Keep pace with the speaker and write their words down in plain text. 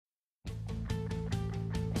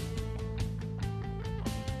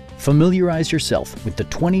Familiarize yourself with the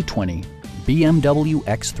 2020 BMW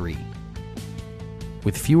X3.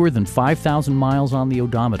 With fewer than 5,000 miles on the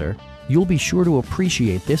odometer, you'll be sure to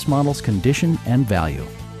appreciate this model's condition and value.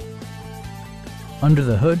 Under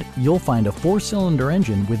the hood, you'll find a 4-cylinder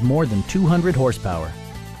engine with more than 200 horsepower,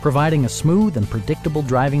 providing a smooth and predictable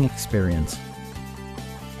driving experience.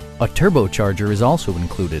 A turbocharger is also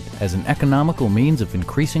included as an economical means of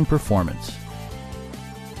increasing performance.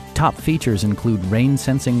 Top features include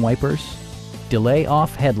rain-sensing wipers,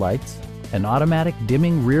 delay-off headlights, an automatic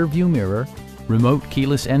dimming rear-view mirror, remote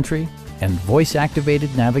keyless entry, and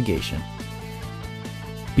voice-activated navigation.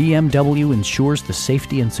 BMW ensures the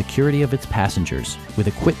safety and security of its passengers with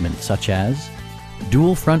equipment such as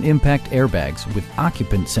dual front impact airbags with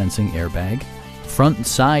occupant sensing airbag, front and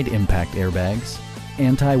side impact airbags,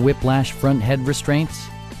 anti-whiplash front head restraints,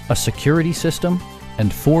 a security system,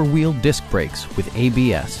 and 4-wheel disc brakes with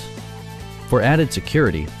ABS. For added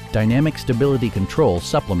security, dynamic stability control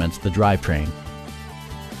supplements the drivetrain.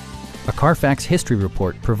 A Carfax history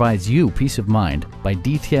report provides you peace of mind by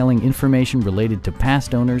detailing information related to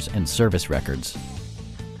past owners and service records.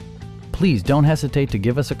 Please don't hesitate to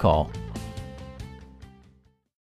give us a call.